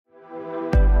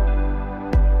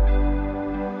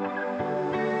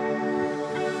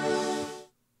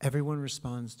everyone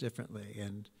responds differently.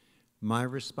 And my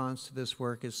response to this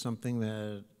work is something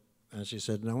that, as you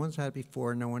said, no one's had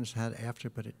before, no one's had after,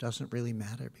 but it doesn't really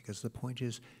matter, because the point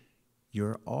is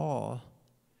you're all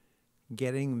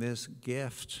getting this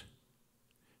gift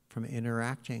from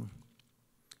interacting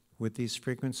with these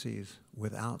frequencies.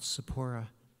 Without Cipora,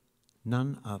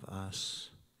 none of us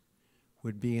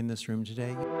would be in this room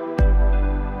today.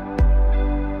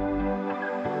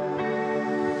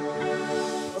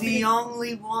 The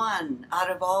only one out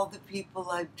of all the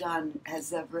people I've done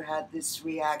has ever had this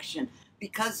reaction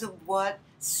because of what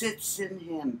sits in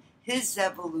him, his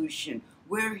evolution,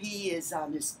 where he is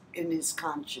in his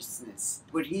consciousness,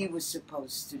 what he was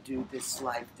supposed to do this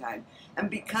lifetime. And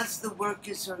because the work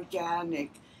is organic,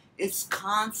 it's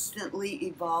constantly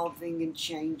evolving and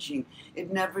changing.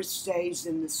 It never stays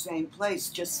in the same place,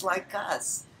 just like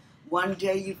us. One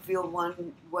day you feel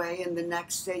one way and the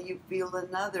next day you feel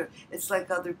another. It's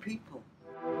like other people.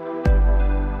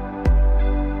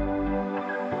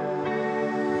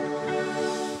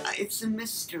 It's a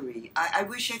mystery. I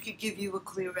wish I could give you a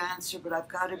clear answer, but I've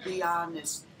got to be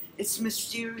honest. It's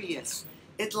mysterious.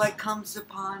 It like comes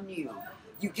upon you.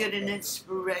 You get an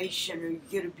inspiration, or you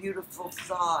get a beautiful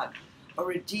thought,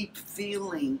 or a deep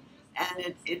feeling,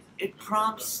 and it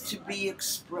prompts to be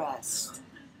expressed.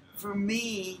 For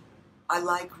me, I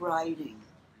like writing,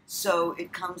 so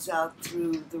it comes out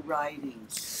through the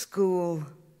writings. School.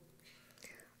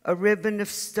 A ribbon of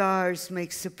stars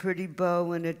makes a pretty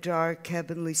bow in a dark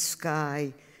heavenly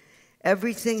sky.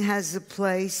 Everything has a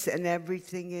place, and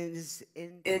everything is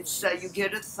in. It's you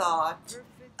get a thought,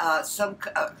 a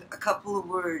couple of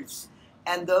words,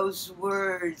 and those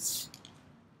words,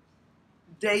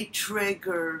 they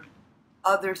trigger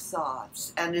other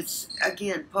thoughts, and it's,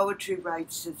 again, poetry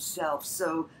writes itself,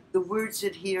 so the words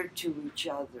adhere to each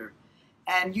other,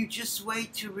 and you just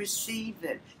wait to receive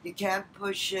it. You can't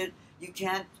push it, you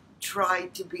can't try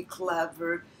to be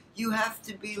clever, you have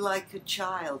to be like a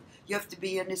child, you have to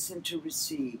be innocent to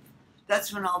receive.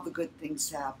 That's when all the good things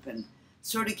happen.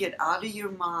 Sort of get out of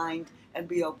your mind and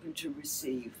be open to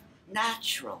receive.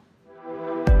 Natural.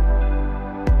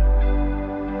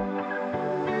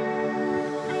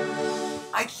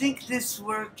 I think this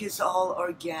work is all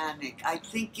organic. I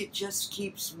think it just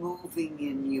keeps moving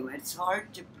in you. It's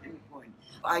hard to pinpoint.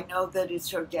 I know that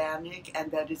it's organic and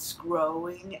that it's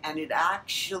growing, and it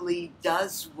actually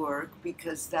does work,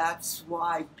 because that's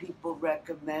why people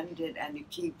recommend it, and it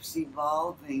keeps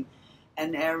evolving.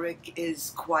 And Eric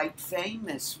is quite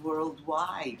famous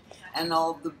worldwide, and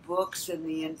all the books and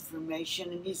the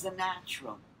information, and he's a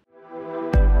natural.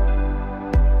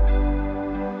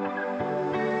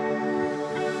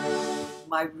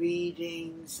 My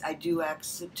readings, I do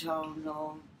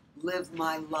exotonal, live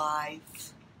my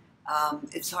life.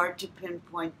 It's hard to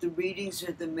pinpoint. The readings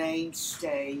are the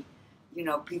mainstay. You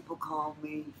know, people call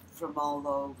me from all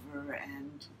over,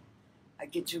 and I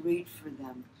get to read for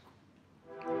them.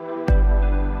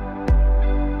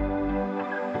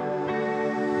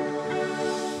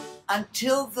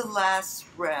 Until the last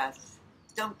breath,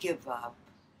 don't give up.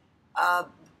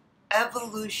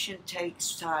 Evolution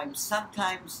takes time.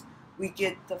 Sometimes we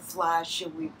get the flash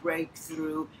and we break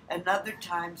through, and other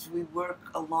times we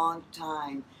work a long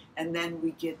time and then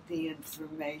we get the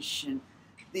information.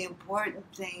 The important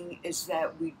thing is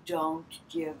that we don't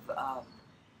give up,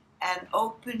 and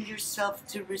open yourself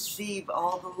to receive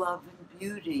all the love and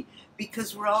beauty,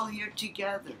 because we're all here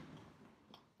together.